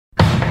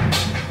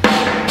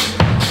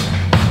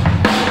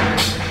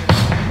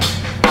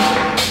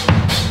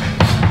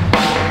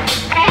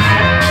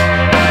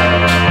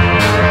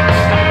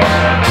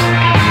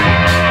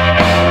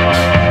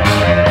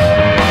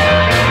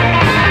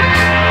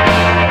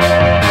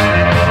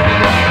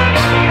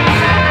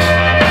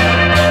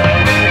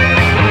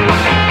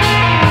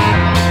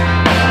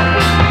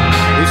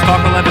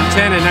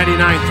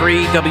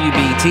99.3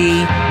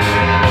 WBT.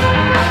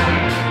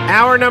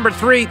 Hour number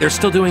 3. They're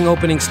still doing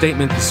opening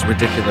statements. This is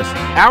ridiculous.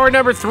 Hour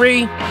number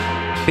 3.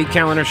 Pete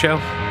Callender Show.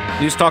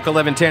 News Talk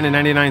 1110 and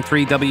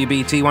 99.3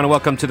 WBT. Want to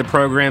welcome to the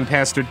program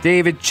Pastor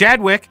David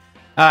Chadwick.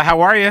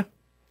 How are you?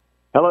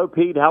 Hello,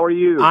 Pete. How are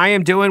you? I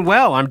am doing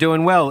well.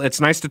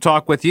 It's nice to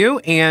talk with you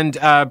and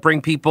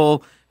bring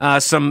people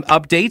some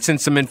updates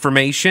and some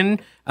information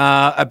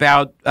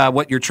about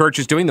what your church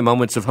is doing, the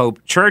Moments of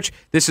Hope Church.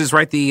 This is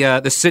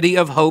the City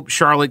of Hope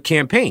Charlotte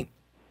campaign.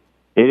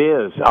 It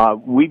is.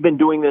 We've been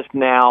doing this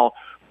now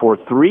for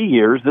 3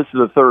 years. This is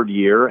the third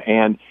year,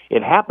 and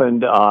it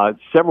happened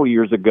several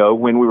years ago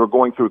when we were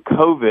going through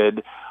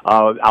COVID.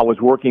 I was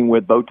working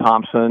with Bo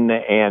Thompson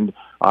and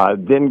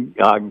then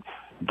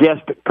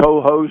guest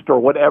co-host or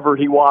whatever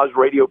he was,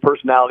 radio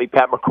personality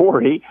Pat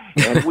McCrory,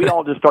 and we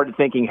all just started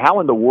thinking, how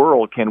in the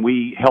world can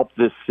we help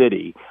this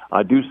city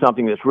do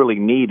something that's really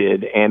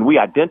needed? And we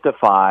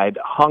identified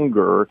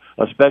hunger,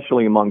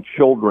 especially among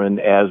children,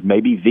 as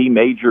maybe the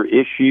major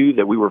issue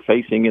that we were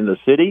facing in the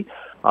city.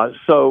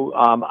 So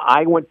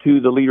I went to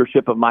the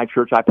leadership of my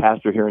church, I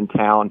pastor here in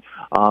town,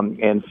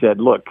 and said,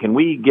 look, can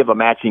we give a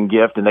matching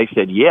gift? And they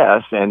said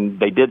yes, and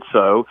they did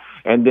so.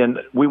 And then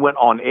we went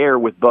on air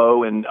with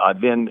Bo and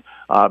then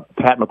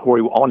Pat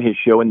McCrory on his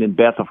show, and then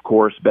Beth, of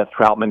course, Beth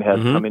Troutman has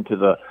come into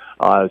the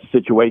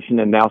situation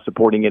and now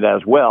supporting it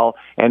as well.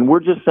 And we're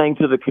just saying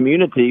to the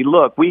community,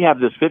 look, we have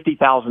this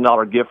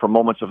 $50,000 gift from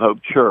Moments of Hope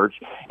Church,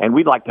 and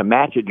we'd like to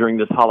match it during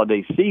this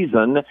holiday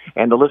season,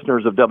 and the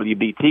listeners of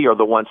WBT are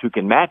the ones who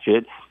can match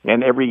it,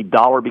 and every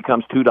dollar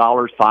becomes $2,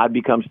 $5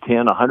 becomes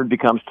 $10, $100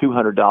 becomes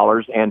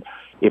 $200, and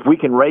if we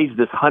can raise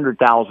this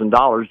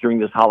 $100,000 during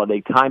this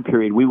holiday time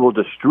period, we will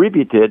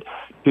distribute it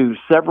to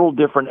several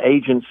different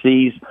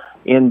agencies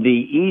in the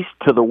east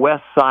to the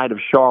west side of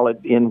Charlotte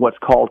in what's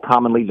called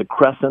commonly the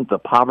Crescent, the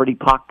poverty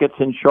pockets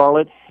in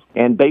Charlotte,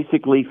 and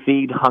basically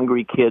feed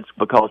hungry kids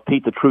because,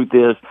 Pete, the truth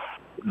is,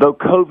 though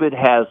COVID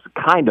has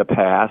kind of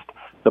passed,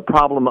 the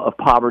problem of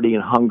poverty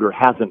and hunger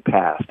hasn't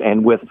passed.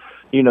 And with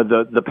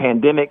the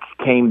pandemic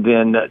came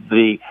then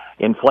the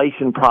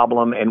inflation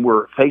problem, and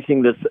we're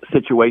facing this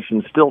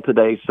situation still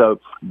today. So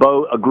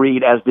Bo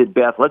agreed, as did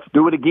Beth, let's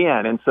do it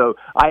again. And so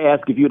I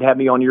asked if you'd have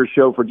me on your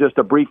show for just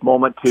a brief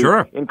moment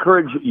to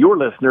encourage your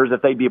listeners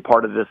that they be a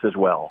part of this as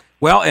well.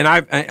 Well, and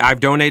I've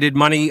donated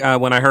money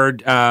when I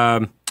heard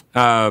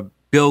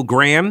Bill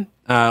Graham,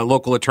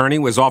 local attorney,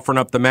 was offering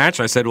up the match.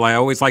 I said, well, I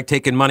always like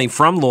taking money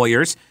from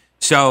lawyers.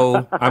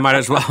 So I might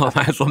as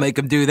well make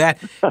them do that.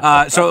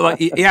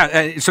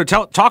 So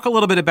talk a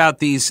little bit about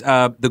these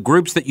the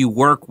groups that you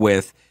work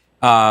with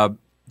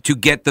to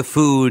get the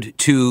food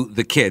to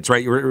the kids.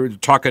 Right, you're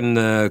talking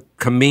the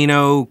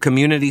Camino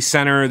Community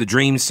Center, the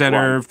Dream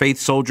Center, right. Faith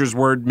Soldiers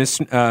Word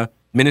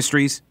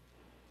Ministries.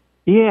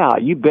 Yeah,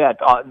 you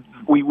bet.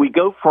 We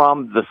go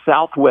from the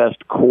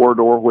southwest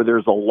corridor where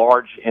there's a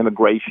large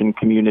immigration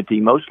community,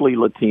 mostly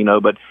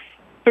Latino, but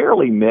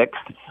fairly mixed.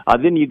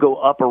 Then you go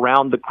up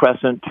around the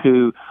Crescent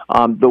to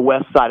the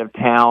west side of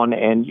town,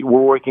 and we're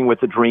working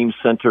with the Dream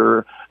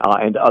Center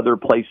and other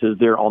places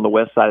there on the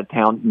west side of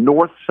town.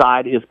 North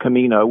side is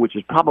Camino, which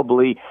is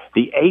probably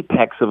the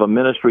apex of a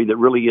ministry that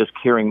really is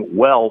caring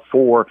well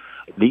for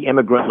the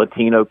immigrant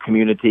Latino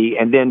community.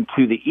 And then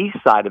to the east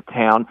side of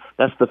town,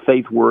 that's the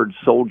Faith Word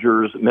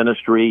Soldiers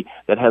Ministry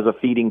that has a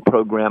feeding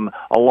program,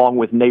 along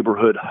with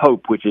Neighborhood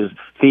Hope, which is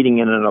feeding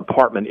in an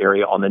apartment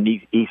area on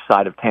the east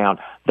side of town.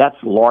 That's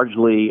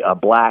largely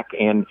black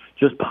and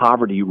just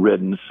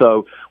poverty-ridden.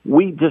 So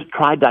we just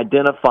tried to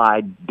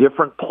identify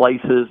different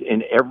places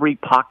in every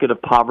pocket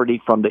of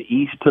poverty from the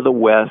east to the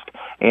west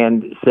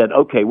and said,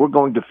 okay, we're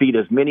going to feed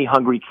as many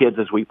hungry kids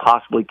as we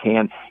possibly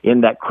can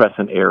in that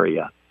Crescent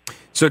area.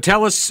 So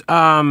tell us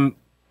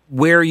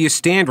where you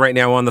stand right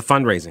now on the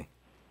fundraising.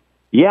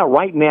 Yeah,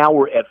 right now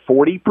we're at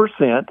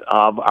 40%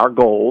 of our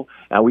goal.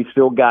 We've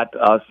still got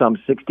some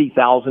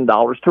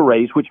 $60,000 to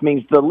raise, which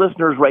means the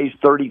listeners raise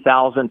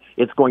 $30,000.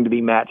 It's going to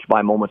be matched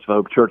by Moments of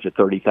Hope Church at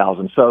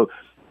 $30,000. So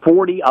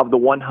 40 of the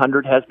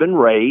 100 has been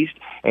raised,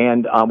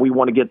 and we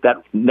want to get that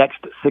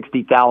next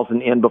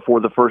 60,000 in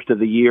before the first of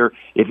the year.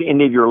 If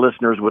any of your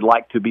listeners would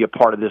like to be a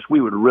part of this,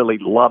 we would really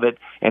love it.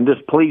 And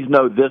just please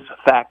know this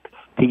fact,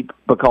 Pete,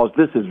 because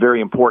this is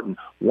very important.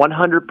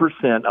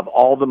 100% of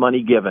all the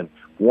money given,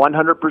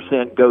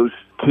 100% goes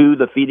to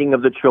the feeding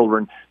of the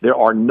children. There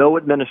are no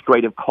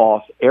administrative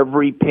costs.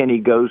 Every penny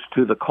goes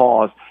to the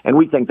cause, and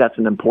we think that's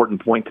an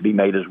important point to be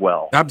made as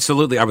well.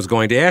 Absolutely. I was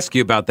going to ask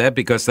you about that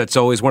because that's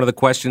always one of the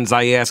questions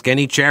I ask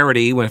any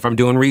charity if I'm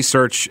doing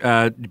research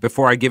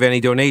before I give any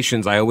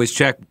donations. I always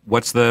check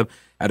what's out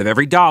of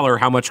every dollar,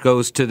 how much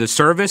goes to the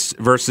service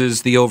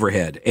versus the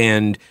overhead.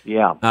 And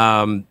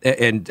and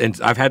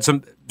I've had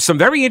some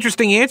very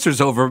interesting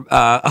answers over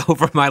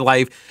my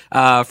life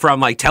from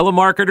like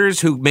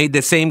telemarketers who made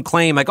the same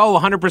claim, like,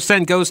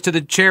 100% goes to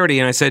the charity.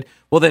 And I said,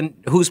 well, then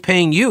who's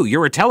paying you?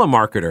 You're a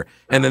telemarketer.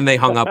 And then they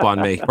hung up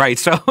on me. Right.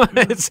 So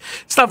it's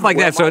stuff like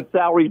that. So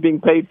salary is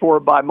being paid for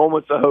by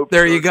Moments of Hope.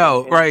 There you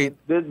go. Right.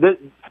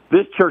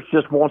 This church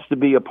just wants to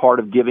be a part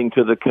of giving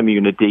to the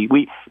community.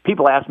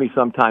 People ask me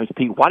sometimes,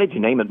 Pete, why did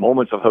you name it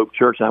Moments of Hope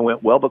Church? And I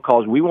went, well,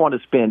 because we want to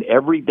spend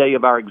every day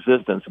of our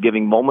existence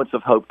giving moments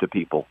of hope to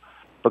people,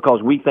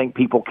 because we think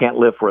people can't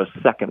live for a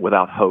second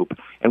without hope.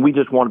 And we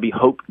just want to be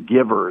hope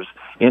givers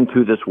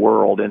into this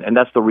world. And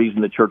that's the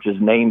reason the church is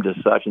named as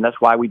such. And that's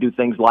why we do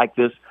things like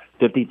this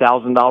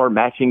 $50,000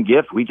 matching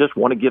gift. We just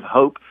want to give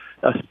hope,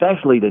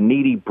 especially to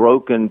needy,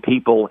 broken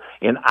people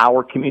in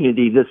our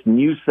community, this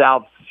New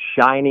South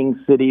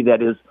shining city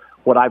that is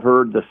what I've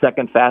heard, the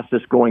second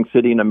fastest growing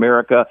city in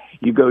America.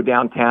 You go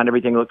downtown,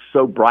 everything looks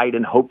so bright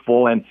and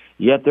hopeful, and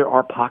yet there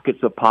are pockets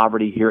of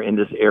poverty here in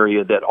this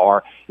area that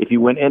are, if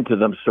you went into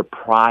them,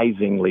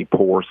 surprisingly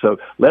poor. So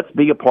let's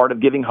be a part of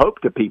giving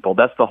hope to people.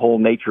 That's the whole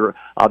nature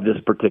of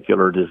this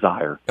particular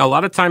desire. A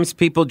lot of times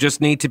people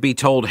just need to be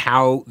told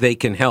how they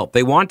can help.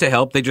 They want to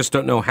help, they just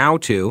don't know how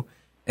to.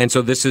 And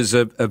so this is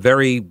a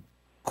very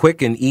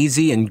quick and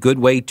easy and good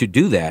way to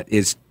do that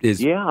is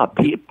Yeah,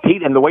 Pete,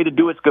 and the way to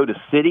do it is go to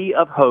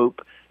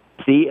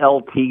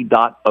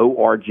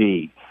cityofhopeclt.org,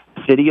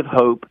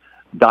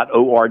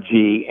 cityofhope.org,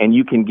 and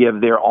you can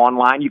give there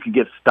online. You can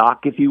give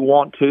stock if you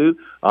want to.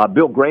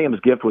 Bill Graham's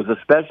gift was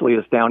especially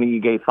astounding. He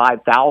gave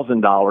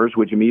 $5,000,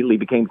 which immediately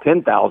became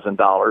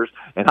 $10,000.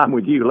 And I'm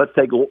with you. Let's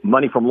take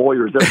money from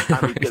lawyers every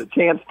time we get a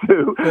chance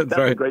to. That's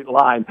right. A great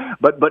line.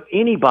 But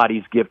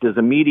anybody's gift is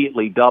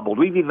immediately doubled.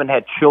 We've even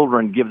had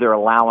children give their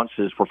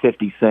allowances for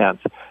 50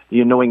 cents,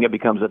 knowing it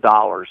becomes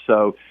 $1.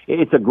 So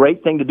it's a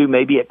great thing to do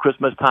maybe at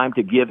Christmas time,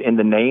 to give in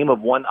the name of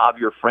one of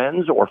your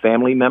friends or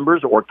family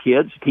members or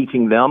kids,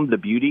 teaching them the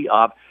beauty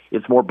of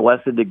it's more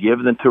blessed to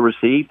give than to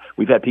receive.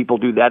 We've had people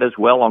do that as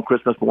well. On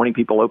Christmas morning,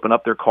 people open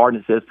up their card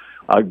and it says,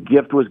 a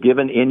gift was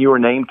given in your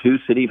name to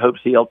City of Hope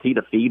CLT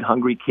to feed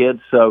hungry kids.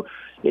 So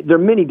there are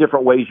many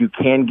different ways you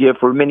can give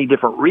for many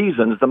different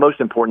reasons. The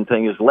most important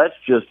thing is let's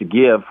just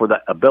give for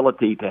the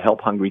ability to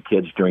help hungry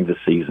kids during the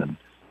season.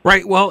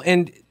 Right. Well,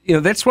 and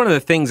that's one of the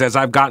things as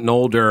I've gotten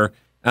older,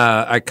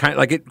 I kind of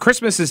like it.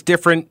 Christmas is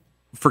different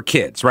for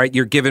kids, right?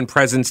 You're giving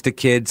presents to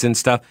kids and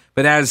stuff.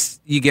 But as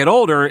you get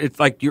older, it's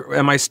like,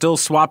 am I still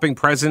swapping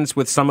presents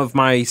with some of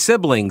my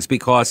siblings?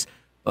 Because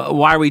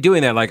why are we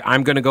doing that? Like,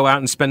 I'm going to go out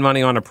and spend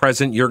money on a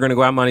present. You're going to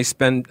go out and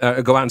spend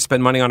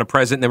money on a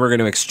present. And then we're going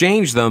to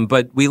exchange them.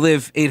 But we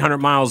live 800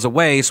 miles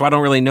away, so I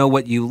don't really know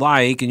what you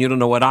like, and you don't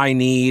know what I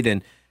need.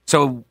 And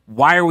so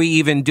why are we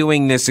even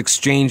doing this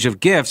exchange of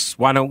gifts?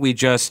 Why don't we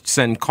just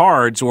send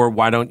cards, or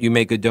why don't you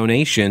make a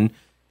donation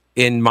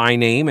in my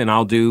name and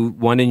I'll do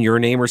one in your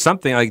name or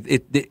something? Like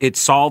it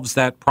solves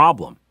that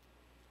problem.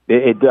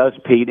 It does,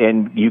 Pete.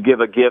 And you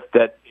give a gift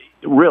that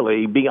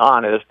really, be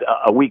honest,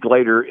 a week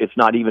later it's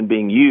not even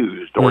being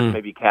used, or it's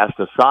maybe cast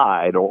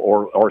aside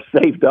or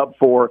saved up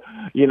for,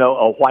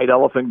 a white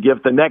elephant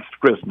gift the next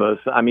Christmas.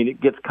 I mean, it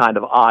gets kind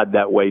of odd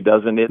that way,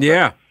 doesn't it?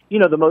 Yeah.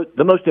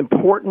 The most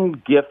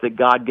important gift that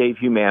God gave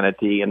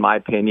humanity, in my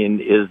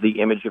opinion, is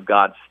the image of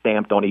God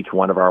stamped on each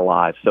one of our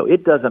lives. So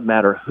it doesn't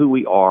matter who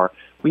we are.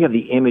 We have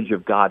the image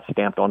of God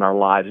stamped on our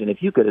lives. And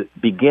if you could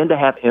begin to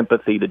have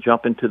empathy, to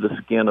jump into the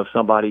skin of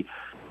somebody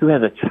who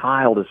has a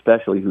child,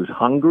 especially who's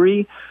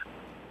hungry,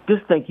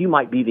 just think you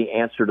might be the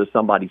answer to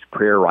somebody's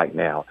prayer right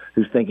now,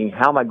 who's thinking,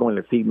 how am I going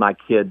to feed my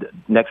kid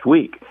next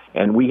week?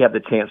 And we have the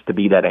chance to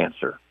be that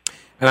answer.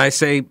 And I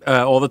say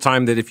all the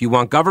time that if you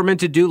want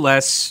government to do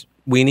less,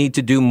 we need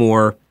to do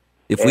more.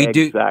 If we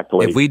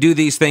do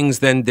these things,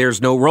 then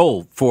there's no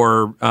role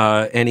for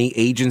any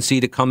agency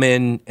to come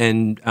in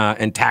and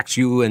tax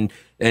you and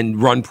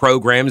run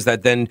programs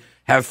that then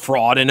have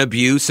fraud and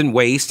abuse and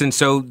waste. And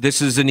so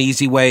this is an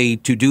easy way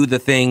to do the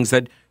things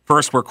that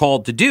first we're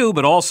called to do,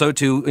 but also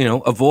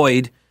to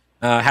avoid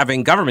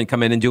having government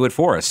come in and do it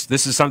for us.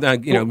 This is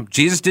something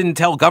Jesus didn't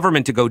tell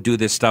government to go do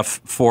this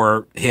stuff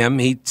for him.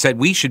 He said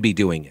we should be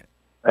doing it.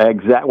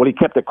 Exactly. Well, he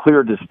kept a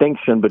clear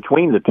distinction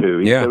between the two.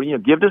 He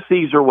said, give to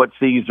Caesar what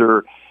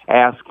Caesar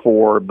asked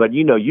for, but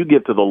you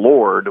give to the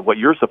Lord what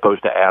you're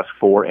supposed to ask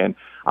for. And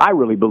I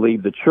really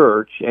believe the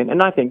church,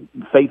 and I think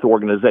faith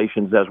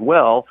organizations as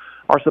well,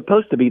 are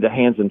supposed to be the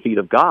hands and feet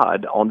of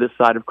God on this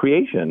side of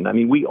creation. I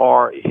mean, we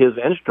are his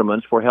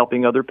instruments for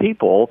helping other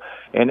people.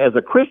 And as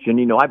a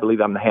Christian, I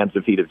believe I'm the hands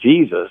and feet of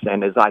Jesus.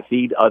 And as I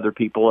feed other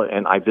people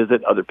and I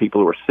visit other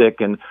people who are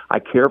sick and I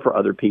care for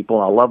other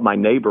people and I love my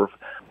neighbor,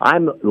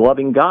 I'm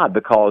loving God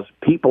because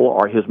people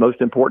are his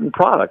most important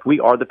product. We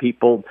are the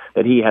people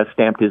that he has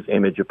stamped his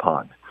image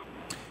upon.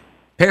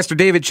 Pastor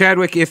David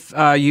Chadwick, if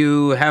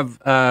you have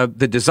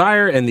the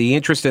desire and the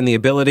interest and the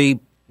ability,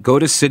 go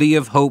to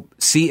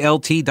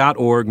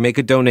cityofhopeclt.org, make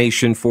a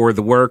donation for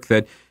the work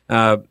that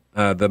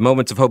the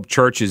Moments of Hope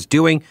Church is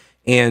doing,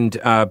 and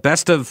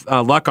best of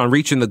luck on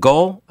reaching the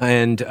goal.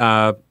 And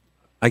I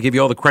give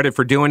you all the credit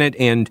for doing it,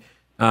 and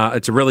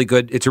it's a really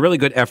good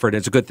effort.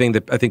 It's a good thing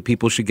that I think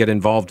people should get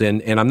involved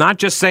in. And I'm not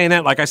just saying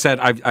that. Like I said,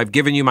 I've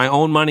given you my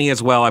own money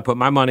as well. I put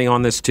my money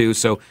on this too,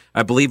 so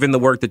I believe in the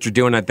work that you're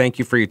doing. I thank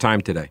you for your time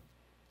today.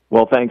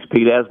 Well, thanks,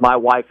 Pete, as my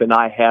wife and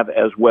I have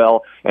as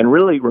well. And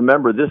really,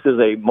 remember, this is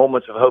a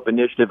Moments of Hope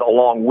initiative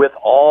along with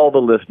all the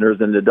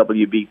listeners in the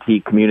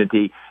WBT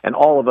community, and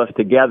all of us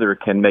together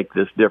can make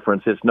this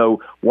difference. It's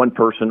no one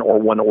person or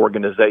one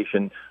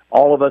organization.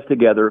 All of us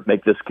together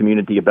make this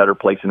community a better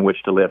place in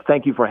which to live.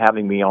 Thank you for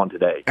having me on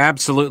today.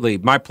 Absolutely.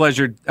 My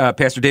pleasure,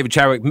 Pastor David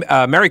Chadwick.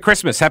 Merry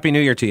Christmas. Happy New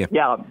Year to you.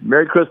 Yeah,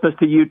 Merry Christmas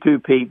to you too,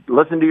 Pete.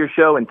 Listen to your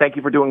show, and thank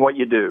you for doing what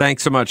you do.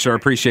 Thanks so much, sir.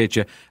 Appreciate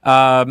you.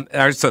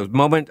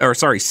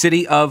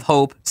 City of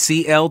Hope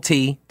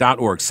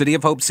CLT.org.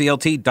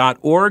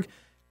 cityofhopeclt.org.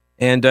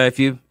 And if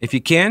you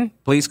can,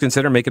 please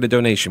consider making a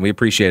donation. We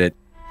appreciate it.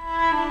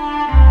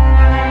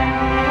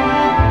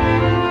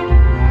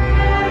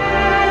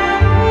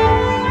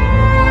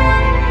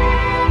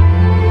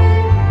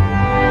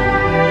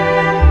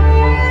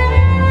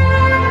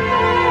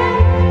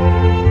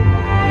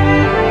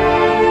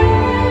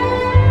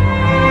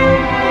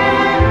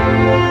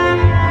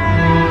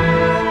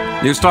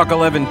 News Talk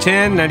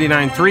 1110,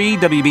 99.3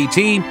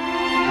 WBT.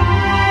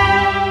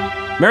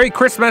 Merry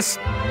Christmas.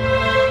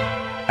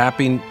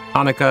 Happy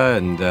Hanukkah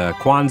and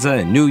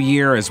Kwanzaa and New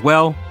Year as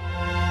well.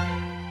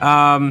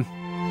 The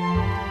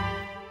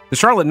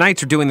Charlotte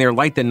Knights are doing their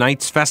Light the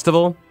Nights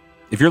Festival.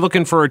 If you're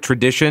looking for a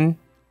tradition,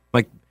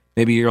 like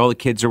maybe all the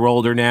kids are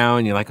older now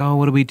and you're like, oh,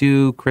 what do we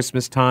do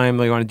Christmas time?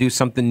 Like, you want to do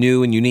something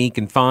new and unique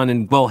and fun,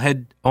 and well,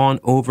 head on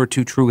over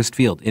to Truist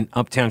Field in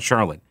Uptown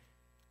Charlotte.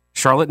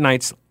 Charlotte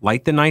Knights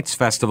Light the Nights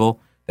Festival.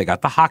 They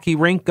got the hockey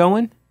rink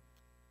going,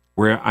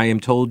 where I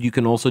am told you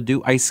can also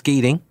do ice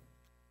skating,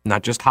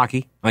 not just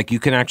hockey. Like, you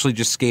can actually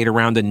just skate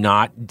around and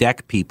not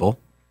deck people.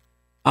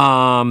 They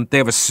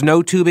have a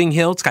snow tubing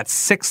hill. It's got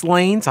 6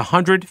 lanes,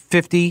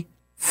 150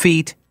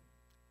 feet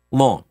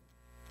long.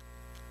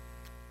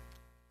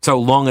 So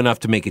long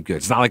enough to make it good.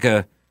 It's not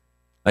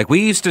like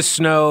we used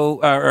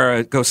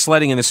to go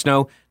sledding in the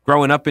snow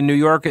growing up in New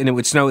York, and it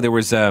would snow. There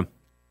was an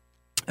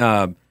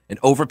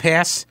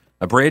overpass,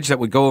 a bridge that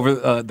would go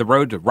over the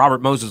road to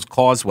Robert Moses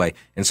Causeway.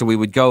 And so we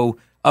would go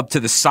up to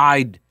the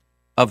side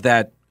of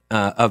that,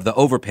 of the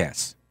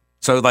overpass.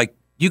 So, like,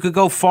 you could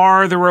go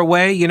farther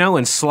away,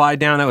 and slide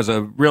down. That was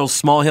a real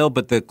small hill.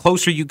 But the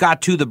closer you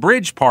got to the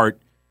bridge part,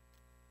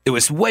 it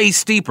was way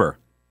steeper.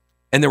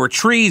 And there were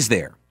trees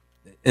there.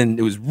 And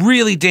it was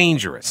really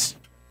dangerous.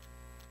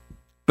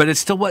 But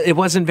it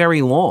wasn't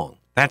very long.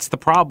 That's the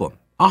problem.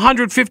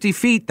 150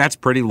 feet, that's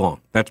pretty long.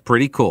 That's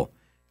pretty cool.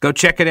 Go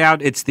check it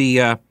out. It's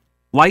the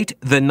Light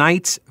the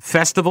Nights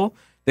Festival.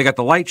 They got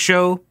the light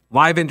show,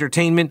 live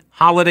entertainment,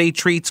 holiday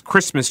treats,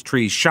 Christmas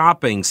trees,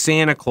 shopping,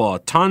 Santa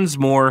Claus, tons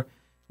more,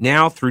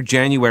 now through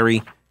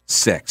January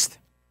 6th.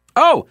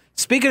 Oh,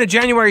 speaking of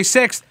January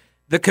 6th,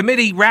 the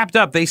committee wrapped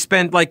up. They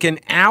spent like an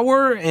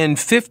hour and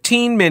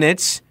 15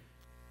 minutes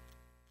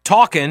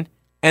talking,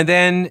 and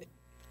then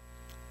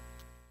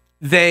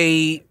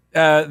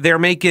they're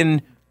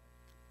making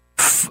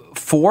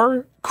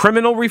 4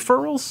 criminal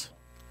referrals.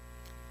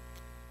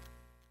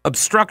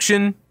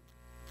 Obstruction,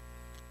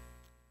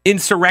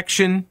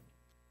 insurrection.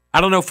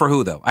 I don't know for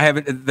who, though. I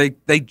haven't.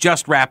 They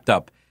just wrapped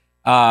up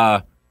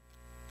trying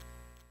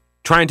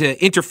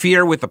to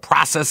interfere with the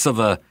process of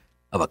a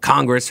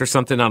Congress or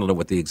something. I don't know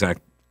what the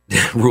exact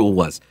rule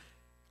was,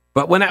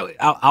 but when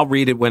I'll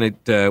read it when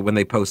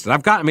they post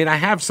it. I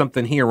have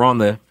something here on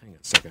the. Hang on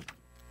a second.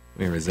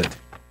 Where is it?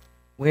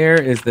 Where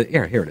is the?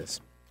 Here it is.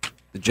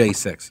 The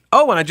J6.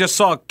 Oh, and I just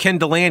saw Ken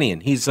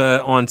Delanian. He's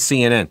on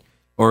CNN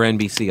or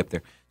NBC up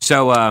there.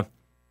 So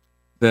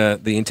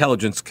the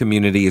intelligence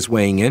community is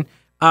weighing in.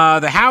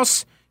 The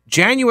House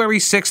January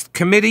 6th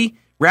committee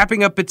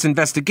wrapping up its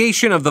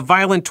investigation of the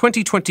violent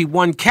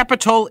 2021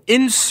 Capitol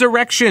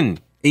insurrection.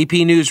 AP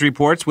News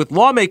reports, with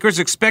lawmakers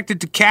expected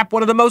to cap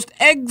one of the most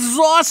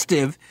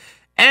exhaustive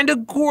and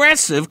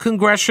aggressive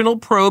congressional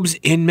probes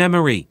in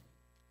memory.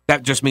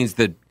 That just means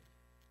the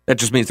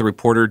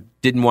reporter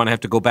didn't want to have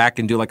to go back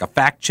and do like a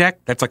fact check.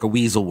 That's like a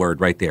weasel word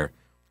right there.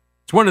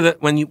 It's one of the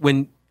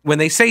when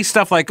they say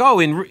stuff like, oh,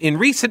 in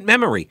recent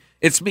memory,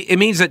 it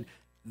means that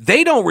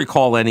they don't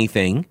recall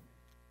anything,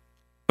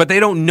 but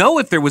they don't know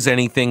if there was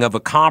anything of a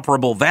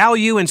comparable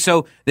value. And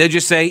so they'll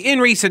just say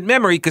in recent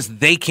memory because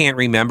they can't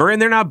remember,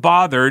 and they're not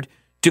bothered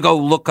to go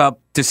look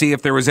up to see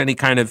if there was any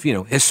kind of,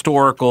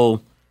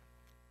 historical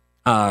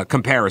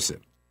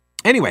comparison.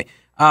 Anyway,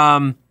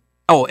 and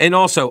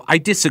also, I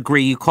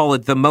disagree. You call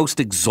it the most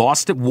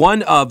exhaustive.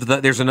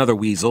 There's another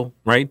weasel,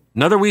 right?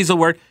 Another weasel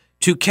word.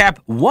 To cap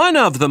one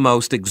of the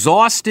most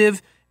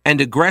exhaustive and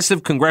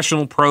aggressive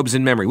congressional probes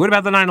in memory. What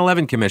about the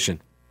 9/11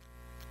 Commission?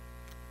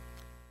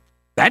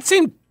 That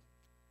seemed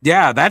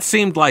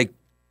like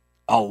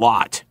a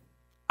lot.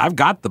 I've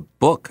got the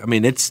book.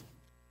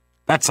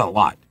 That's a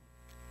lot.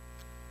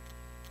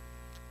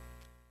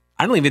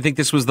 I don't even think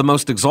this was the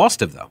most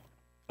exhaustive, though.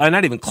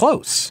 Not even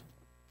close.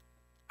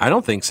 I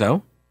don't think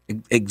so.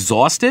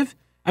 Exhaustive?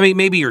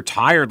 Maybe you're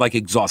tired, like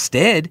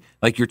exhausted,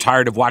 like you're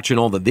tired of watching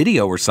all the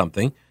video or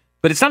something.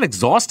 But it's not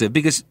exhaustive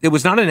because it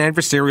was not an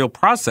adversarial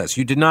process.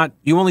 You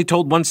only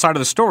told one side of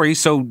the story,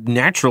 so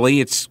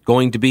naturally it's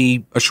going to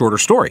be a shorter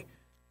story.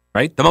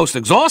 right? The most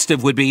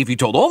exhaustive would be if you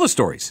told all the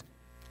stories.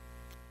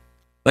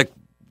 Like,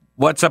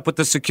 what's up with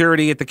the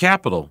security at the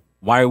Capitol?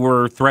 Why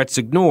were threats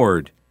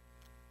ignored?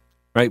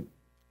 Right?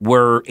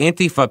 Were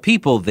Antifa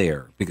people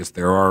there? Because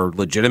there are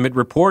legitimate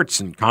reports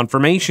and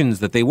confirmations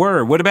that they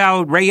were. What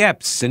about Ray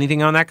Epps?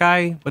 Anything on that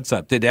guy? What's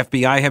up? Did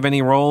FBI have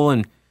any role?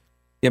 And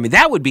I mean,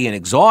 that would be an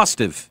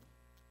exhaustive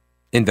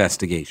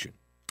investigation.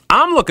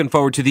 I'm looking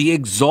forward to the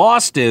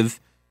exhaustive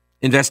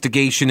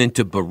investigation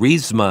into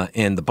Burisma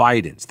and the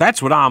Bidens.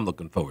 That's what I'm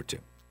looking forward to.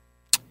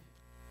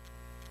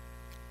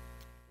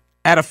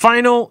 At a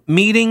final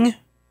meeting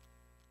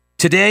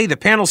today, the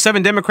panel,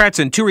 7 Democrats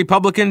and 2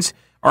 Republicans,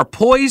 are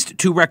poised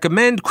to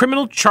recommend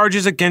criminal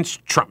charges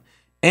against Trump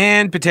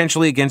and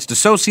potentially against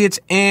associates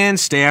and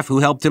staff who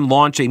helped him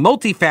launch a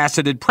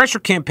multifaceted pressure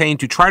campaign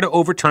to try to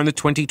overturn the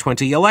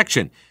 2020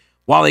 election.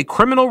 While a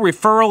criminal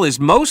referral is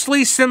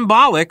mostly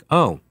symbolic,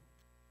 oh,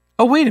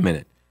 wait a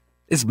minute.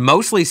 It's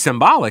mostly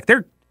symbolic.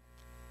 They're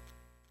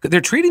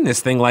treating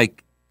this thing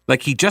like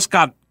he just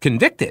got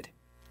convicted.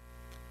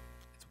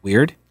 It's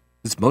weird.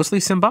 It's mostly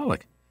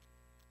symbolic.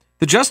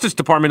 The Justice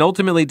Department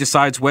ultimately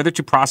decides whether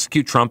to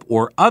prosecute Trump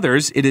or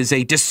others. It is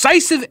a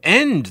decisive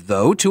end,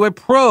 though, to a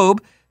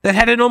probe that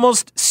had an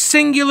almost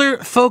singular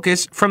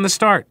focus from the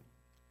start.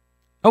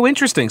 Oh,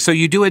 interesting. So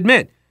you do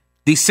admit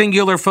the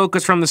singular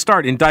focus from the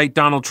start, indict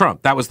Donald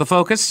Trump. That was the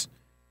focus?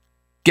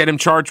 Get him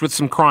charged with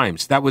some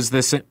crimes. That was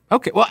this.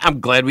 Okay, well,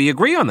 I'm glad we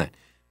agree on that.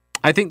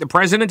 I think the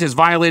president has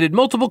violated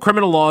multiple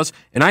criminal laws,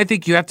 and I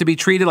think you have to be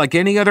treated like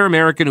any other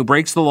American who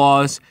breaks the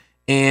laws,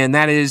 and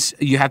that is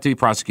you have to be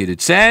prosecuted.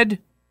 Said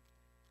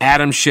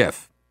Adam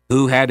Schiff,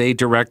 who had a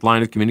direct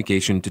line of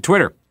communication to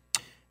Twitter.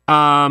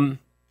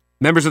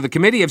 Members of the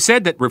committee have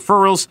said that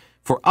referrals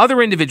for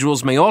other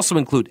individuals may also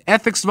include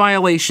ethics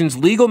violations,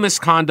 legal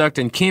misconduct,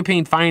 and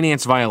campaign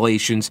finance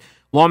violations.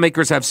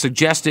 Lawmakers have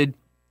suggested,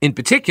 in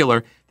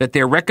particular, that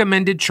their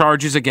recommended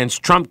charges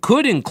against Trump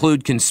could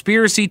include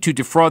conspiracy to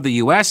defraud the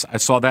U.S. I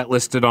saw that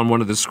listed on one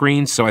of the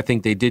screens, so I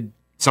think they did.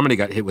 Somebody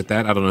got hit with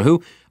that. I don't know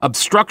who.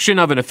 Obstruction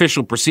of an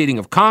official proceeding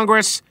of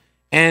Congress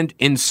and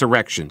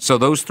insurrection. So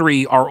those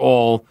 3 are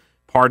all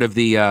part of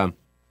the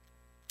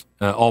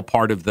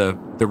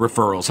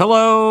referrals.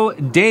 Hello,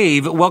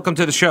 Dave. Welcome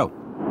to the show.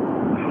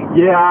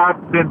 Yeah,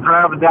 I've been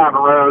driving down the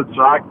road,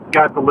 so I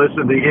got to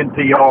listen to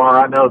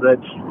NPR. I know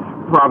that's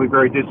probably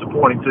very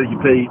disappointing to you,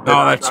 Pete.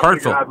 Oh, that's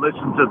hurtful. I'd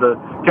listen to the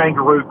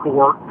kangaroo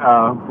court,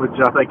 which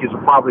I think is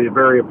probably a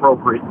very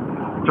appropriate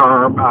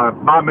term.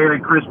 My Merry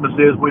Christmas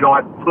is we don't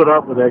have to put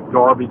up with that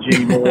garbage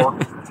anymore.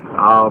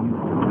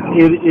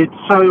 It's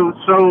so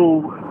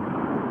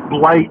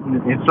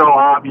blatant and so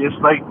obvious.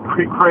 They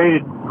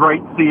created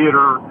great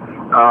theater.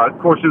 Of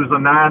course, it was a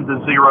 9-0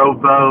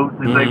 vote,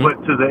 and they went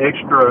to the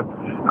extra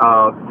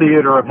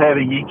theater of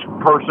having each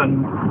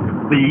person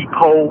be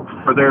polled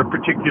for their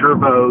particular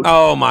vote.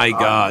 Oh my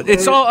God!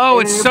 It's all. Oh,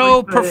 it's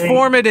so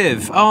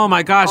performative. Oh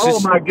my gosh! Oh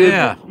my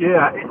goodness!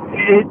 Yeah,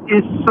 it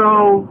is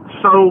so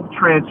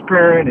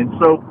transparent and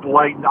so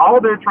blatant. All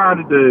they're trying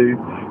to do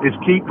is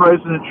keep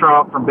President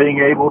Trump from being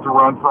able to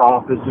run for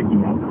office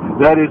again.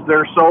 That is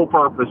their sole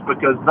purpose,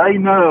 because they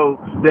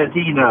know that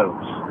he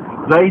knows.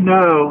 They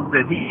know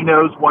that he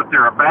knows what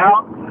they're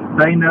about.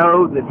 They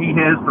know that he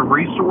has the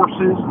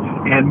resources,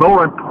 and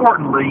more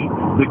importantly,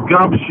 the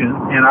gumption.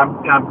 And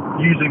I'm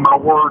using my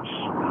words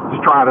to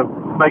try to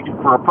make it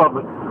for a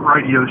public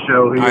radio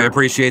show here. I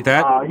appreciate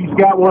that. He's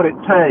got what it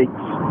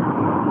takes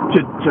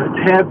to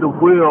have the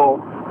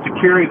will to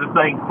carry the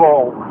thing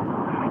forward.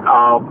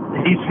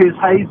 His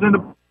hay's in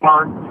the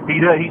barn.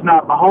 He's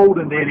not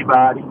beholden to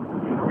anybody.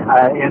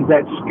 And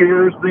that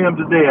scares them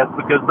to death,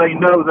 because they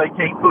know they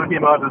can't put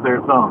him under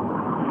their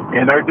thumb.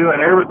 And they're doing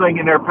everything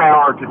in their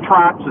power to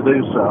try to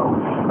do so.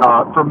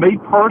 For me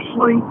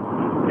personally,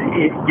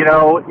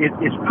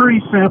 it's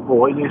pretty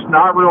simple. It's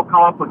not real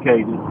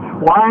complicated.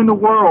 Why in the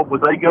world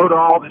would they go to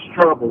all this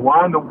trouble?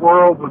 Why in the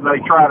world would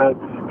they try to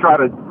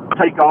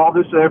take all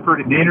this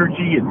effort and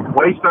energy and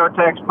waste our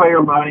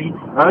taxpayer money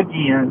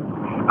again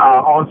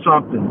on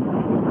something?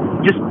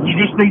 You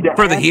just need to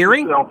for the ask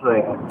hearing. yourself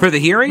that. For the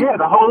hearing? Yeah,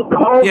 the whole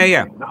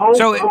yeah. Thing, the whole,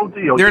 so whole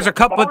deal. There's a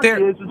couple there.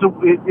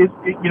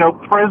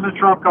 President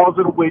Trump calls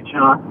it a witch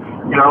hunt.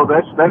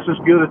 That's as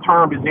good a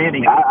term as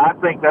any. I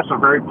think that's a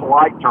very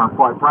polite term,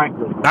 quite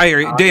frankly. I hear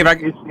you, Dave.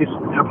 It's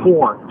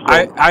abhorrent. So,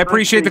 I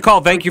appreciate the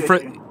call. Thank you for.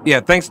 Yeah,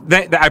 thanks.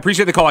 I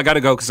appreciate the call. I got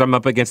to go because I'm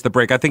up against the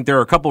break. I think there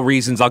are a couple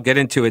reasons. I'll get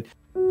into it.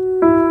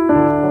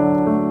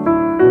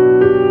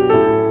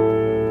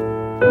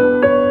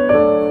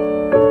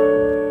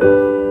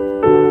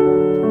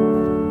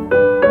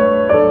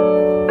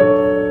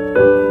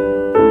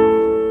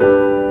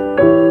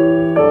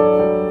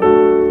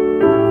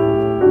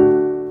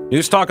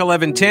 News Talk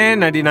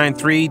 1110,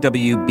 99.3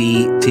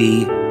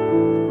 WBT.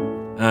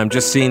 I'm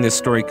just seeing this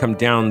story come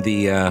down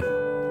the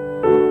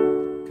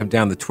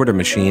Twitter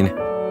machine.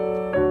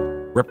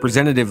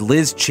 Representative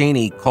Liz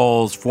Cheney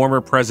calls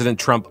former President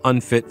Trump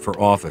unfit for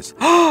office.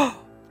 Oh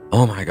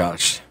my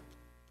gosh.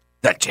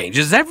 That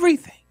changes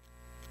everything.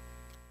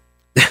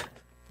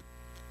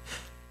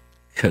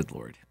 Good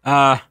Lord.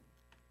 All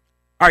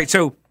All right,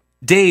 so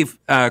Dave,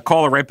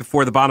 caller right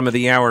before the bottom of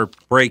the hour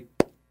break,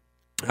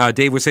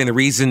 Dave was saying the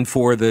reason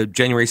for the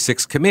January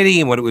 6th committee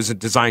and what it was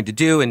designed to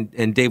do,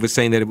 and Dave was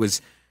saying that it was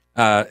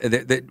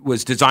that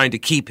was designed to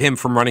keep him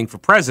from running for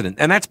president,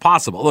 and that's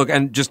possible. Look,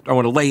 and just I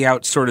want to lay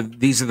out sort of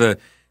these are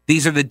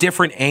the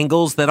different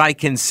angles that I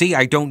can see.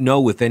 I don't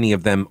know if any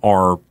of them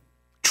are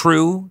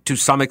true to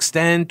some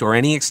extent or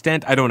any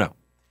extent. I don't know,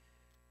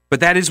 but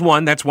that's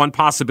one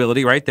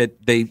possibility, right?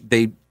 That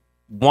they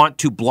want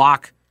to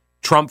block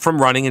Trump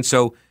from running, and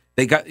so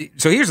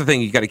here's the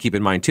thing you got to keep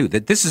in mind too,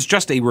 that this is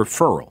just a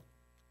referral,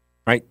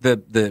 right?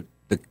 The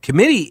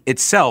committee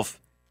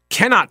itself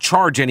cannot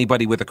charge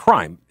anybody with a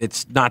crime.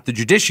 It's not the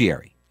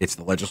judiciary. It's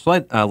the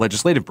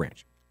legislative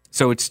branch.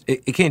 So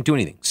it can't do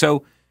anything.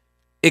 So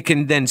it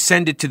can then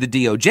send it to the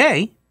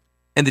DOJ,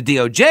 and the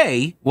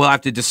DOJ will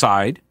have to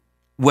decide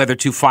whether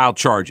to file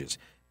charges.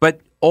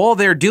 But all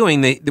they're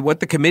doing, what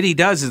the committee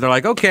does is they're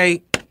like,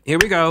 okay, here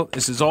we go.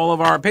 This is all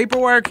of our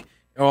paperwork,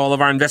 all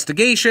of our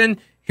investigation.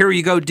 Here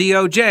you go,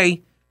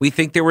 DOJ. We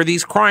think there were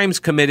these crimes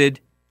committed.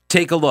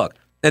 Take a look.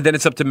 And then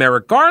it's up to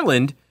Merrick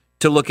Garland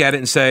to look at it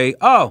and say,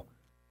 oh,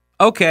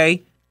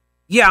 okay,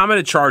 yeah, I'm going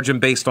to charge him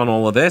based on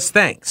all of this.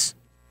 Thanks.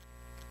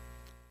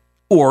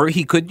 Or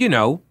he could,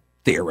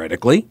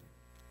 theoretically,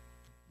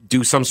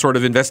 do some sort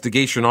of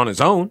investigation on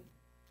his own.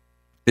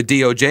 The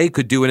DOJ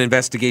could do an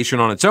investigation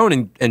on its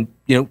own and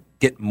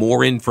get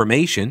more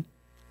information.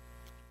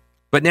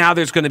 But now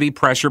there's going to be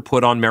pressure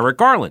put on Merrick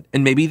Garland.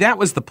 And maybe that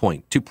was the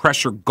point, to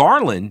pressure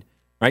Garland,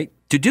 right,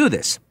 to do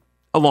this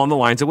along the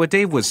lines of what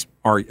Dave was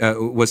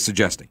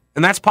suggesting.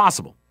 And that's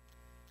possible.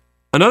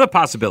 Another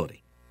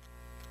possibility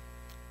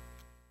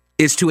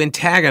is to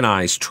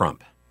antagonize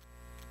Trump.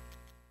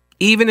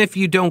 Even if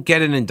you don't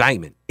get an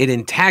indictment, it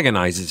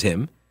antagonizes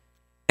him.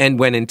 And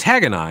when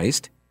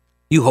antagonized,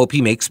 you hope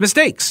he makes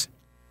mistakes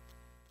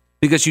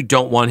because you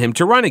don't want him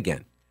to run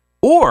again.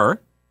 Or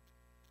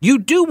you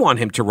do want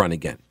him to run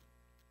again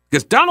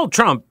because Donald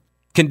Trump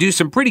can do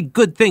some pretty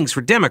good things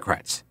for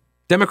Democrats.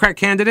 Democrat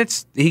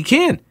candidates, he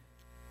can.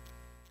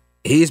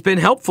 He's been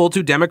helpful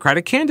to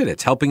Democratic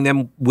candidates, helping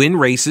them win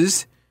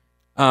races.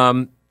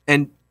 And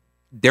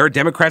there are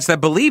Democrats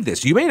that believe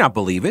this. You may not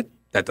believe it.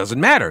 That doesn't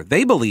matter.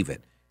 They believe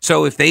it.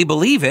 So if they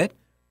believe it,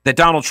 that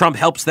Donald Trump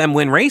helps them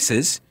win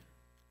races,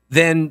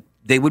 then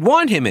they would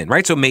want him in,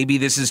 right? So maybe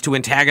this is to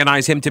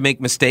antagonize him to make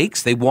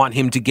mistakes. They want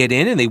him to get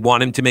in and they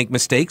want him to make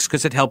mistakes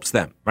because it helps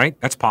them, right?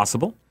 That's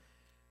possible.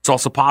 It's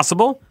also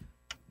possible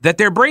that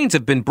their brains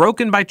have been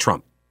broken by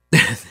Trump.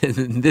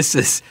 This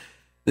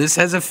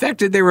has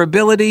affected their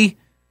ability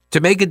to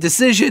make a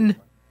decision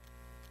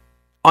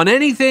on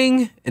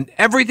anything, and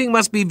everything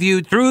must be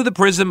viewed through the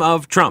prism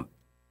of Trump,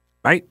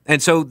 right?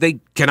 And so they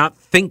cannot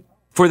think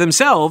for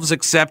themselves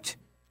except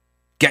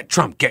get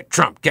Trump, get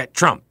Trump, get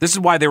Trump. This is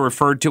why they're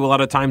referred to a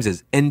lot of times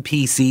as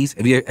NPCs.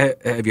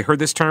 Have you heard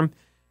this term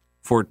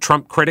for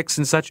Trump critics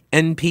and such?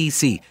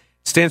 NPC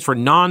stands for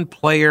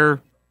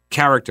non-player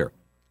character.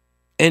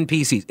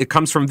 NPCs. It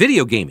comes from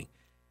video gaming.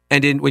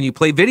 And when you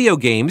play video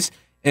games,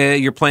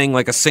 you're playing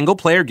like a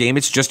single-player game.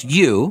 It's just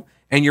you.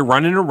 And you're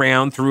running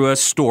around through a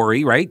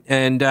story, right?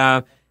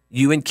 And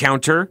you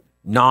encounter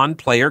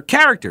non-player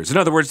characters. In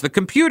other words, the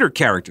computer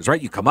characters,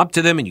 right? You come up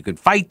to them and you can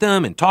fight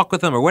them and talk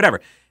with them or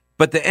whatever.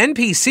 But the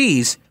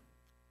NPCs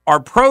are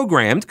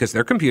programmed, because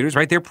they're computers,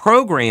 right? They're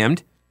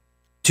programmed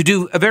to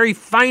do a very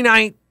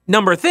finite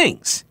number of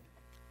things.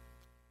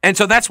 And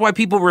so that's why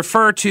people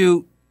refer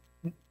to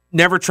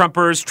never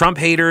Trumpers, Trump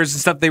haters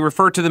and stuff. They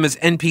refer to them as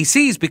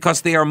NPCs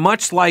because they are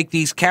much like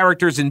these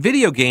characters in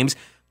video games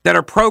that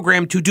are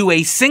programmed to do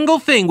a single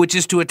thing, which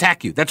is to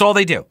attack you. That's all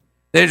they do.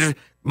 They just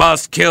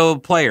must kill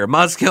player,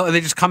 must kill, and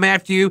they just come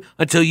after you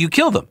until you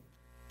kill them.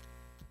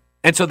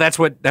 And so that's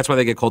why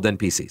they get called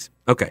NPCs.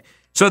 Okay,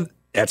 so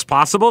that's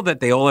possible that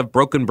they all have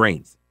broken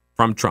brains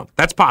from Trump.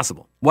 That's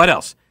possible. What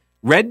else?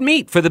 Red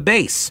meat for the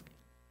base.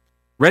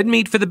 Red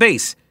meat for the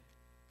base.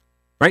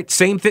 Right?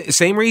 Same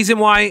reason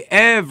why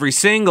every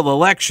single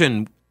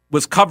election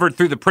was covered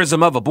through the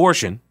prism of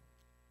abortion.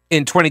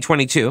 In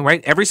 2022,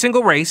 right? Every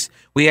single race,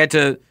 we had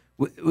to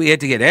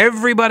get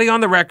everybody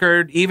on the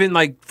record, even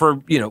like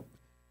for,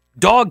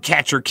 dog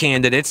catcher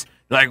candidates.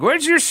 Like,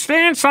 what's your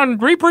stance on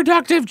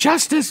reproductive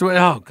justice?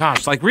 Oh,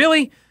 gosh, like,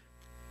 really?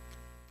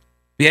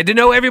 We had to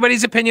know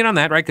everybody's opinion on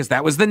that, right? Because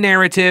that was the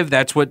narrative.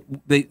 That's what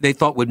they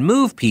thought would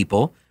move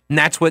people. And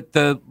that's what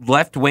the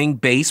left-wing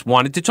base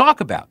wanted to talk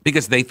about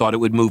because they thought it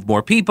would move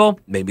more people.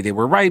 Maybe they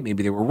were right.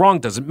 Maybe they were wrong.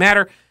 Doesn't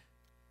matter.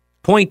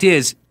 Point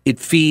is, it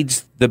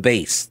feeds the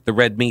base, the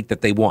red meat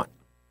that they want.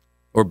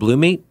 Or blue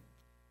meat,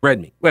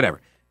 red meat,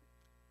 whatever.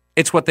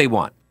 It's what they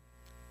want.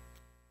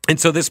 And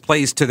so this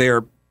plays to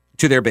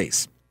their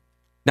base.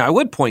 Now, I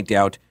would point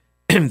out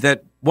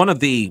that one of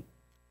the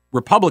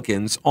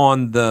Republicans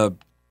on the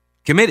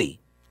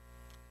committee,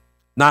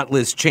 not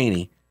Liz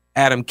Cheney,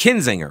 Adam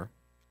Kinzinger,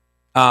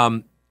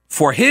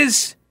 for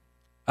his,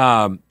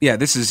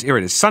 this is, here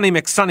it is, Sonny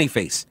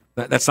McSunnyface.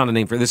 That's not a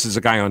name for this is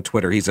a guy on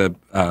Twitter. He's a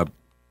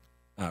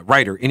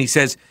writer, and he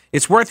says,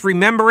 it's worth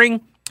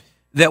remembering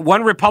that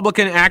one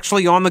Republican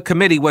actually on the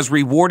committee was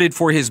rewarded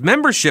for his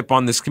membership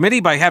on this committee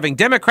by having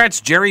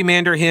Democrats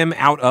gerrymander him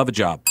out of a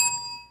job.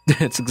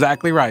 That's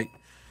exactly right.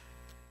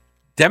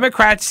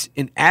 Democrats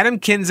in Adam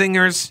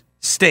Kinzinger's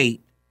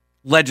state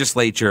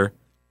legislature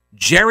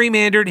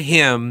gerrymandered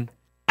him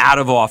out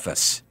of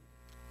office.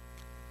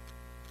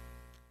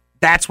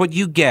 That's what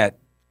you get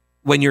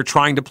when you're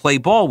trying to play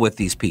ball with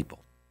these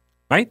people,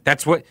 right?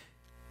 That's what.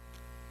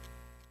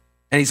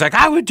 And he's like,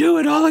 I would do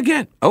it all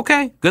again.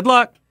 Okay, good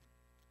luck.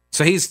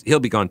 So he'll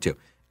be gone too.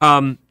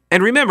 And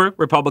remember,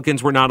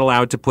 Republicans were not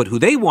allowed to put who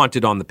they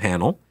wanted on the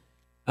panel.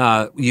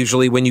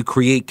 Usually when you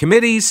create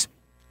committees,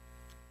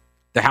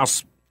 the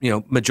House,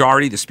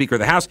 majority, the Speaker of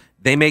the House,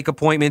 they make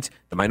appointments.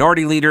 The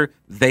minority leader,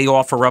 they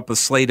offer up a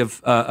slate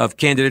of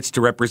candidates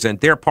to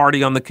represent their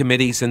party on the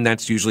committees, and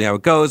that's usually how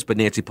it goes. But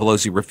Nancy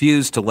Pelosi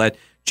refused to let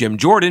Jim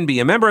Jordan be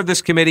a member of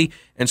this committee,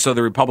 and so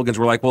the Republicans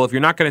were like, well, if you're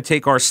not going to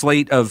take our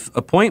slate of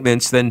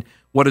appointments, then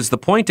what is the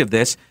point of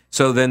this?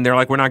 So then they're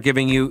like, we're not going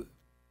to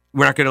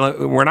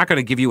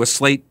give you a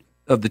slate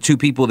of the two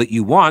people that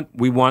you want.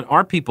 We want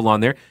our people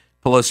on there.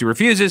 Pelosi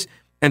refuses.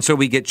 And so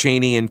we get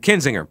Cheney and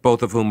Kinzinger,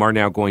 both of whom are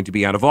now going to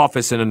be out of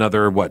office in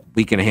another,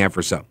 week and a half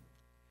or so.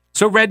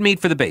 So red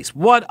meat for the base.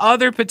 What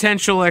other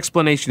potential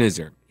explanation is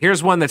there?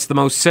 Here's one that's the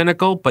most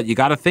cynical, but you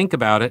got to think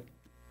about it.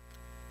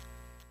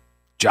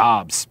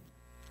 Jobs.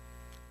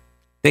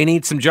 They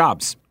need some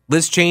jobs.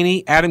 Liz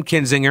Cheney, Adam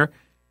Kinzinger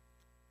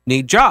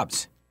need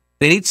jobs.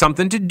 They need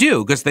something to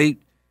do because they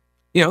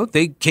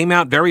came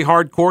out very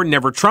hardcore,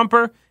 never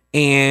Trumper,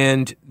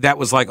 and that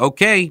was like,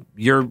 okay,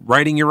 you're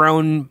writing your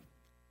own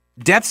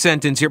death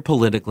sentence here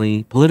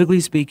politically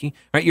speaking,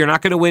 right? You're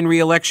not going to win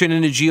re-election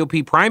in a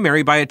GOP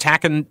primary by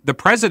attacking the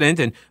president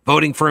and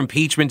voting for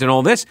impeachment and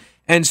all this.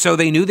 And so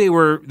they knew they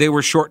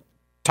were short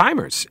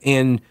timers.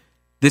 And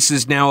this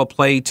is now a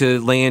play to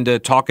land a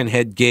talking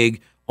head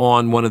gig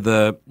on one of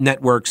the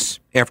networks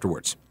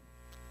afterwards,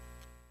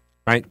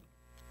 right?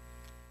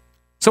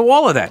 So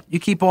all of that, you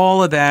keep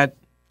all of that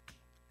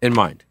in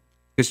mind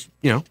because,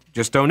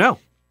 just don't know.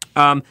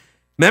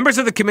 Members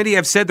of the committee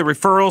have said the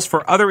referrals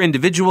for other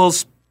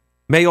individuals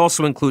may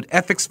also include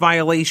ethics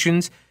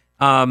violations.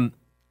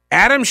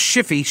 Adam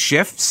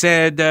Schiff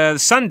said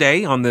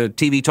Sunday on the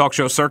TV talk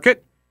show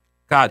circuit,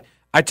 God,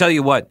 I tell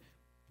you what,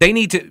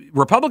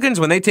 Republicans,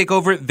 when they take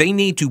over, they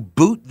need to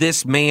boot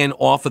this man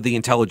off of the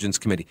Intelligence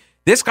Committee.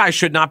 This guy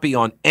should not be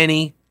on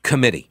any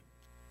committee.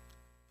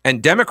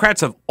 And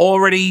Democrats have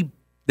already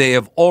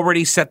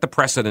set the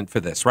precedent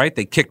for this, right?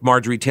 They kicked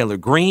Marjorie Taylor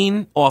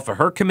Greene off of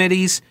her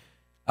committees.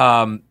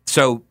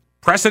 So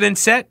precedent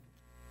set.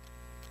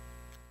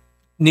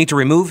 Need to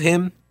remove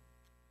him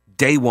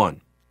day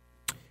one.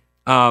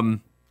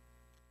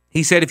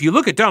 He said, if you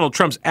look at Donald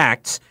Trump's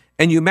acts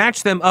and you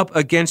match them up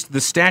against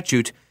the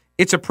statute,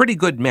 it's a pretty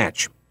good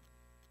match.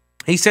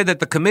 He said that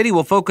the committee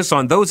will focus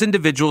on those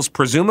individuals,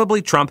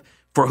 presumably Trump,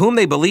 for whom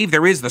they believe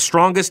there is the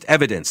strongest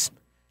evidence.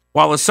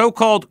 While a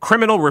so-called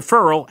criminal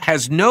referral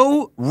has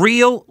no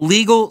real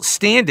legal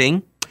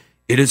standing,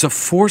 it is a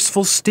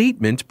forceful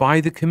statement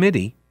by the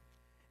committee,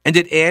 and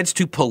it adds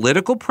to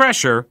political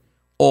pressure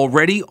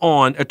already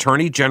on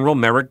Attorney General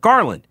Merrick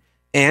Garland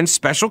and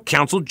Special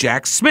Counsel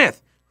Jack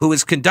Smith, who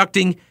is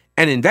conducting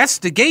an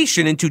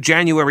investigation into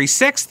January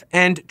 6th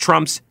and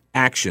Trump's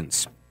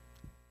actions.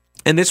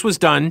 And this was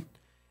done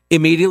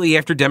immediately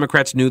after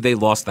Democrats knew they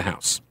lost the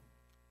House.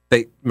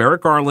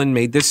 Merrick Garland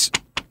made this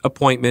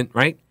appointment,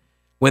 right,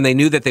 when they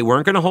knew that they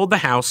weren't going to hold the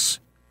House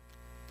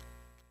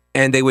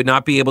and they would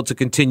not be able to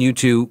continue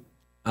to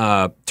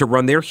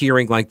run their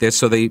hearing like this.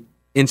 So they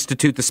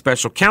institute the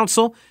special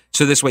counsel.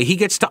 So this way he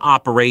gets to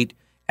operate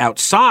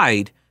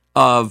outside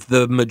of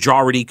the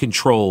majority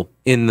control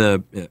in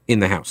the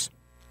House.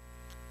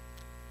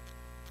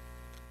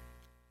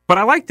 But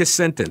I like this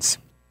sentence.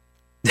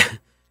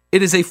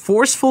 It is a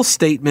forceful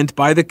statement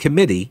by the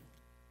committee.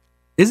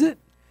 Is it?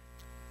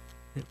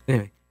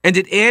 Anyway. And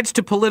it adds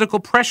to political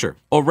pressure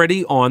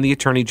already on the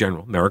Attorney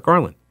General, Merrick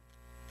Garland.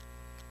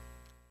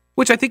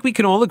 Which I think we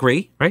can all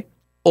agree, right?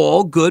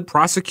 All good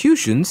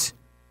prosecutions,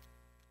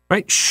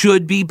 right,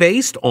 should be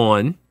based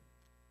on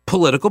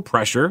political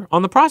pressure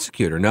on the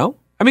prosecutor, no?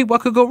 I mean,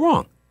 what could go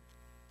wrong?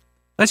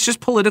 Let's just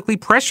politically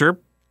pressure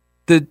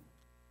the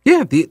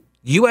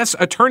U.S.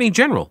 Attorney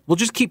General. We'll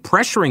just keep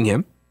pressuring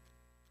him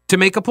to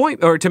make a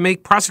point or to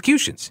make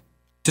prosecutions,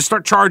 to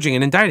start charging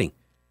and indicting.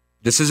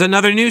 This is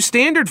another new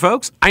standard,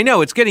 folks. I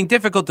know it's getting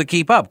difficult to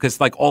keep up because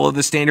all of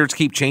the standards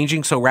keep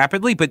changing so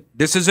rapidly, but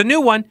this is a new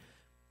one.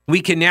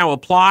 We can now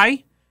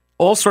apply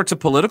all sorts of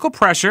political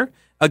pressure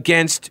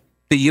against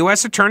the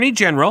U.S. Attorney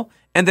General,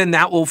 and then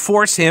that will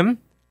force him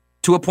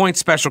to appoint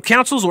special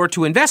counsels or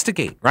to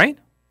investigate, right?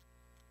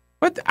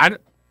 But I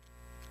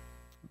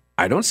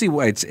don't see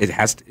why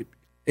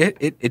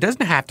it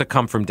doesn't have to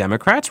come from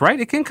Democrats, right?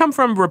 It can come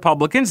from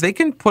Republicans. They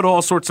can put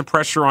all sorts of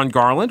pressure on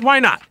Garland. Why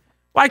not?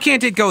 Why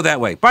can't it go that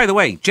way? By the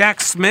way,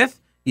 Jack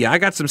Smith. Yeah, I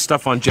got some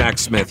stuff on Jack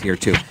Smith here,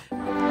 too.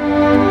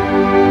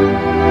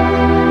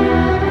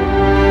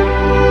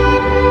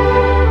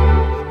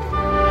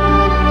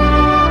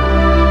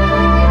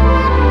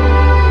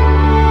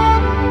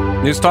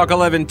 News Talk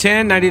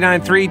 1110,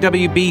 99.3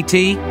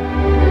 WBT.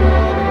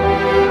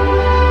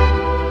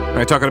 All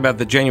right, talking about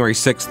the January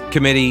 6th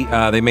committee.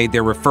 They made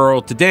their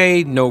referral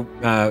today. No,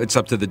 it's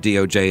up to the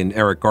DOJ and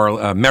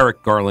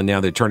Merrick Garland,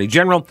 now the Attorney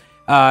General.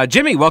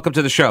 Jimmy, welcome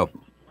to the show.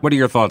 What are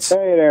your thoughts?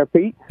 Hey there,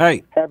 Pete.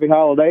 Hey. Happy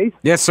holidays.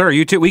 Yes, sir.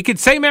 You too. We could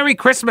say Merry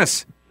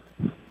Christmas.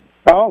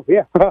 Oh,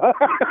 yeah.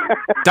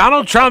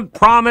 Donald Trump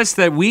promised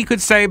that we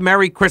could say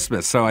Merry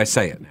Christmas, so I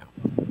say it now.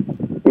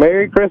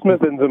 Merry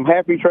Christmas and some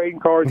happy trading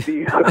cards to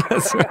you.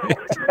 That's right.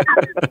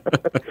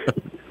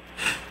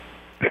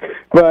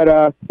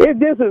 But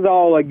this is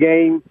all a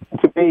game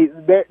to me.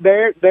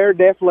 They're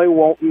definitely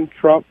wanting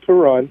Trump to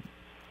run.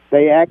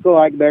 They act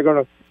like we're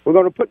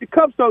gonna put the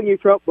cuffs on you,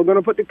 Trump. We're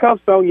gonna put the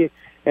cuffs on you.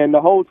 And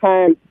the whole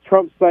time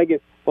Trump's thinking,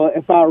 well,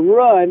 if I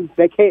run,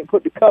 they can't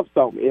put the cuffs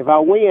on me. If I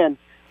win,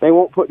 they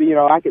won't put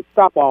I could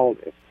stop all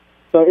of this.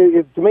 So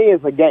to me,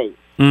 it's a game.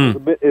 It's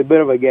a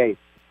bit of a game.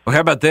 Well,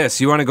 how about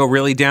this? You want to go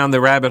really down the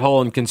rabbit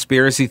hole in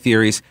conspiracy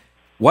theories?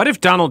 What if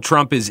Donald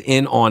Trump is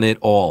in on it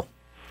all?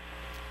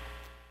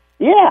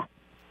 Yeah,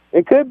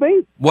 it could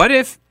be. What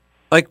if,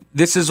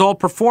 this is all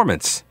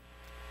performance?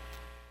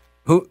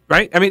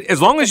 Right? I mean, as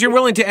long as you're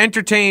willing to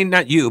entertain,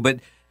 not you, but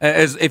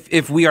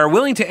if we are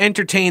willing to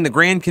entertain the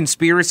grand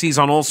conspiracies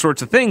on all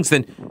sorts of things,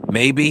 then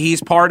maybe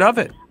he's part of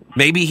it.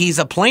 Maybe he's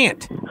a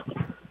plant.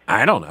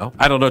 I don't know.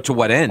 I don't know to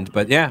what end,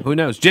 but yeah, who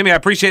knows? Jimmy, I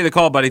appreciate the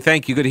call, buddy.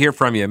 Thank you. Good to hear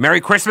from you.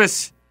 Merry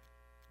Christmas.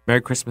 Merry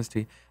Christmas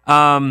to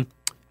you.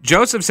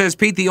 Joseph says,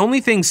 Pete, the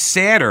only thing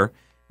sadder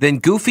than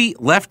goofy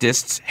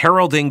leftists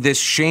heralding this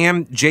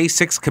sham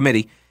J6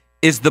 committee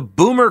is the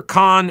boomer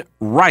con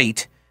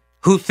right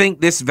who think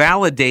this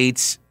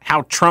validates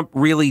how Trump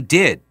really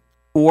did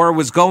or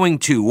was going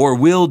to or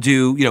will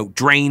do,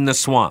 drain the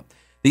swamp.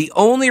 The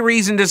only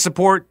reason to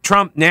support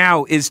Trump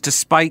now is to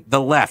spite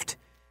the left.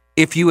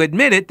 If you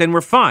admit it, then we're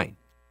fine.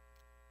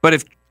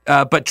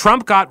 But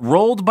Trump got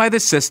rolled by the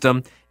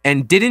system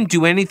and didn't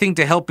do anything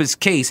to help his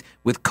case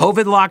with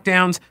COVID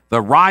lockdowns, the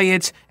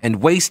riots,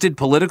 and wasted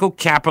political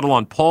capital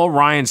on Paul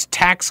Ryan's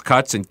tax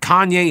cuts and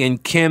Kanye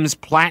and Kim's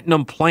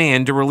platinum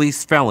plan to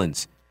release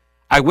felons.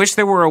 I wish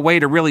there were a way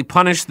to really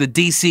punish the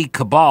D.C.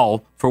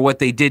 cabal for what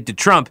they did to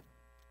Trump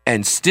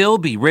and still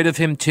be rid of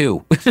him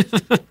too.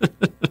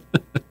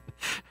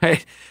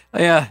 Right?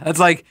 Yeah, that's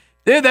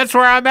dude, that's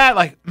where I'm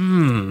at.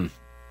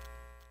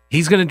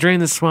 He's going to drain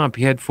the swamp.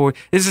 He had 4.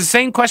 It's the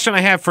same question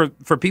I have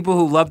for people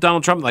who love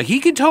Donald Trump. He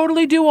can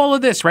totally do all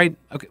of this, right?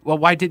 Okay, well,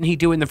 why didn't he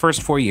do it in the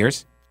first 4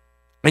 years?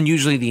 And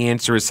usually the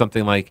answer is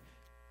something like,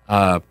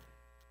 well,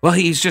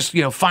 he's just,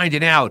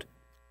 finding out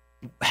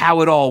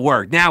how it all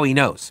worked. Now he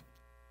knows.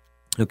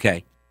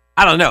 Okay.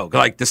 I don't know.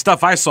 The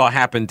stuff I saw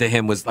happen to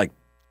him was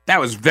that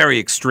was very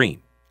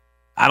extreme.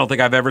 I don't think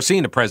I've ever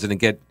seen a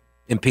president get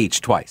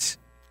impeached twice.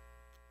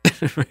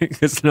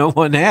 Because no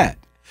one had.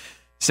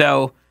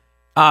 So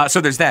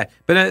there's that.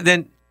 But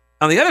then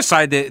on the other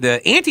side,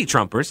 the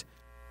anti-Trumpers,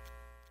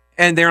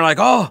 and they're like,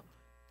 oh,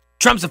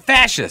 Trump's a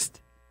fascist.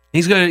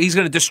 He's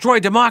gonna destroy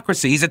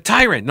democracy. He's a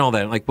tyrant and all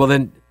that. Well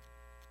then,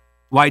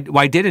 why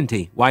didn't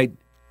he? Why?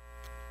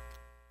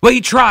 Well, he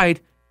tried.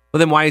 Well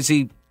then, why is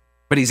he?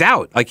 But he's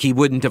out. He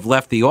wouldn't have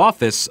left the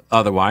office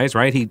otherwise,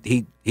 right?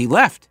 He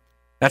left.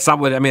 That's not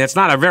what I mean. That's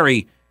not a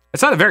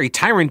very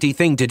tyrant-y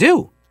thing to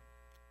do.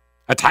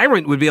 A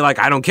tyrant would be like,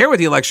 I don't care what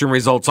the election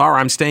results are.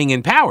 I'm staying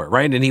in power,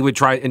 right? And he would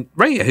try, and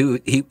right,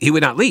 he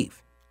would not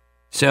leave.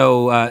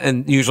 So,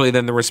 and usually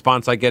then the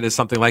response I get is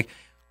something like,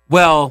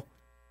 well,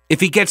 if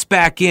he gets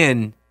back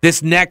in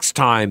this next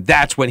time,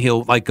 that's when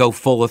he'll go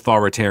full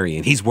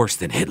authoritarian. He's worse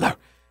than Hitler.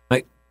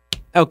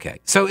 Okay.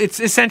 So it's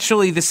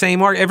essentially the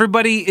same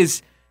argument.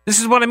 This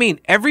is what I mean.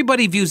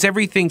 Everybody views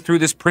everything through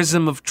this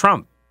prism of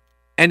Trump.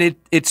 And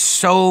it's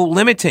so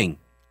limiting.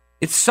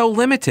 It's so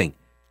limiting.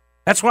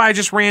 That's why I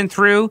just ran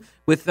through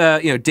with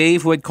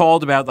Dave, who had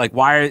called about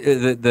why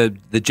the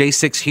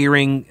J6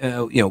 hearing,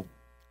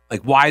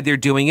 why they're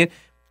doing it,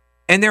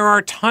 and there are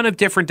a ton of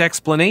different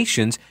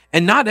explanations,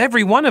 and not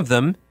every one of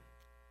them,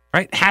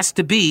 right, has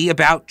to be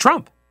about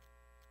Trump.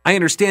 I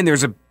understand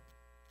there's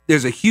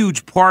a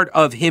huge part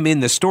of him in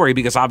the story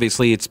because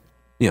obviously it's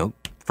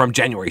from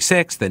January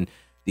 6th and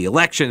the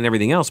election and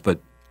everything else,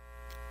 but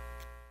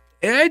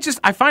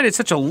I find it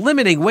such a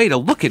limiting way to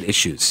look at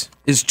issues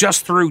is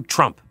just through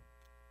Trump.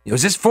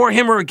 Is this for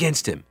him or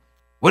against him?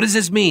 What does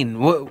this mean?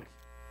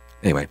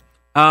 Anyway,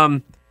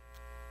 what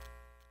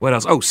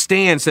else? Oh,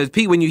 Stan says,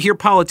 Pete, when you hear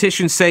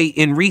politicians say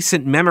in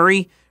recent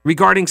memory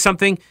regarding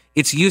something,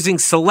 it's using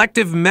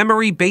selective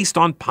memory based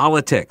on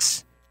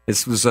politics.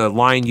 This was a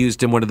line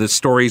used in one of the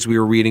stories we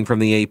were reading from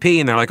the AP,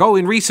 and they're like, oh,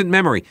 in recent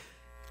memory.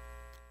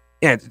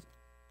 Yeah,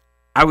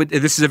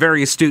 this is a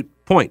very astute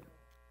point.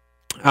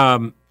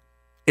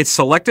 It's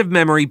selective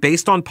memory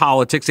based on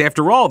politics.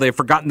 After all, they've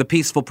forgotten the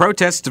peaceful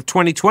protests of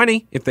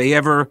 2020, if they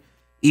ever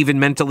even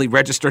mentally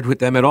registered with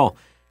them at all.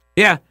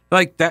 Yeah,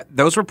 that.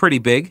 Those were pretty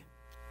big.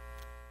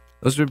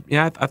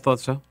 I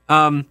thought so.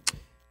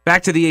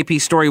 Back to the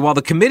AP story. While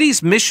the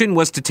committee's mission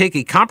was to take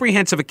a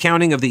comprehensive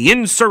accounting of the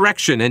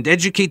insurrection and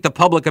educate the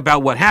public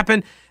about what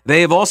happened,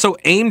 they have also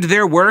aimed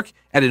their work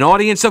at an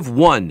audience of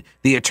one,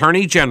 the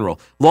Attorney General.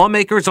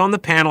 Lawmakers on the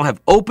panel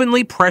have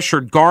openly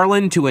pressured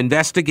Garland to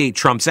investigate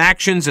Trump's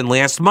actions, and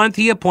last month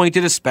he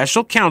appointed a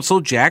special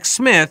counsel, Jack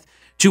Smith,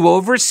 to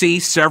oversee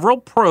several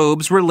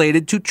probes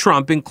related to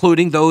Trump,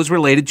 including those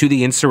related to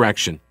the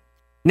insurrection.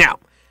 Now,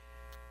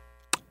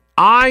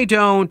 I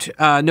don't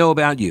know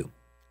about you,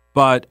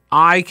 but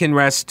I can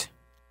rest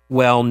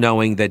well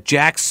knowing that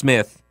Jack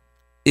Smith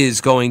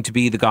is going to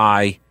be the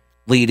guy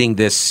leading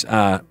this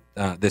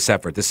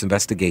effort, this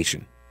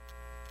investigation.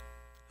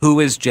 Who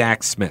is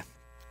Jack Smith?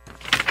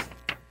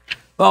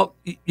 Well,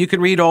 you can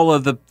read all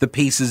of the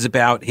pieces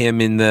about him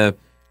in the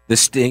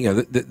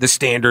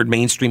standard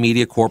mainstream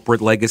media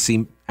corporate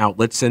legacy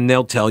outlets, and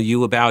they'll tell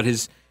you about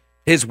his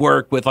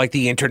work with like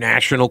the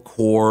International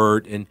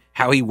Court and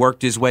how he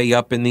worked his way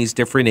up in these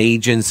different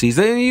agencies.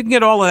 And you can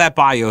get all of that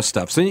bio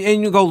stuff, so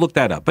and you go look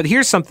that up. But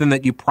here's something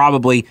that you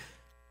probably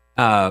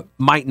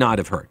might not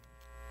have heard.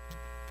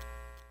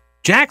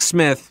 Jack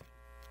Smith,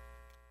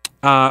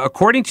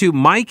 according to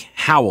Mike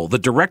Howell, the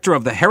director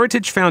of the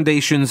Heritage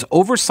Foundation's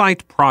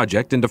Oversight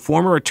Project and a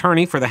former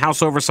attorney for the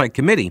House Oversight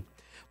Committee,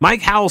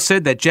 Mike Howell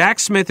said that Jack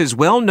Smith is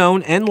well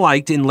known and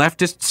liked in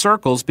leftist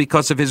circles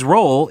because of his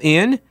role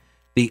in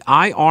the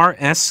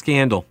IRS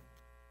scandal.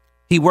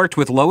 He worked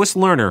with Lois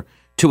Lerner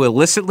to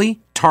illicitly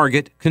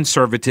target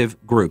conservative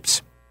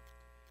groups.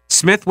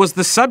 Smith was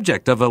the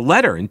subject of a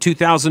letter in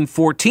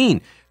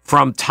 2014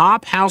 from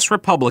top House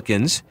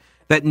Republicans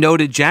that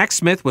noted Jack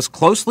Smith was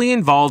closely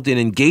involved in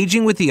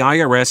engaging with the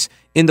IRS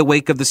in the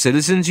wake of the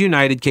Citizens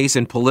United case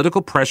and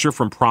political pressure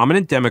from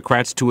prominent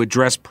Democrats to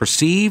address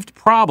perceived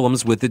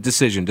problems with the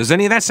decision. Does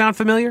any of that sound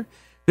familiar?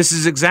 This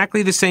is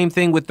exactly the same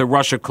thing with the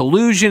Russia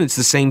collusion. It's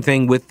the same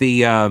thing with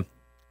the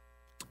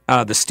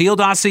Steele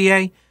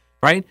dossier,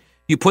 right?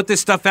 You put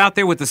this stuff out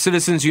there with the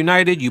Citizens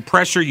United, you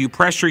pressure. You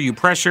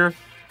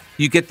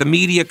get the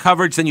media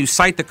coverage, then you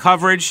cite the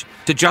coverage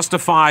to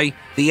justify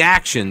the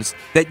actions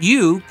that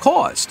you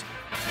caused.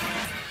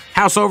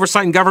 House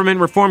Oversight and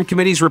Government Reform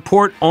Committee's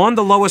report on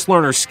the Lois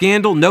Lerner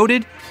scandal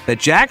noted that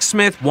Jack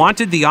Smith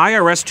wanted the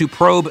IRS to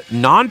probe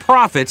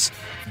nonprofits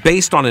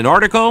based on an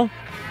article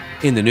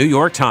in the New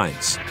York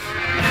Times.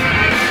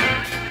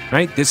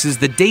 Right? This is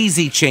the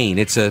daisy chain.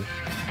 It's a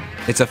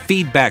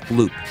feedback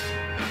loop.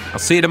 I'll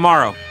see you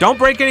tomorrow. Don't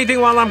break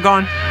anything while I'm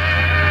gone.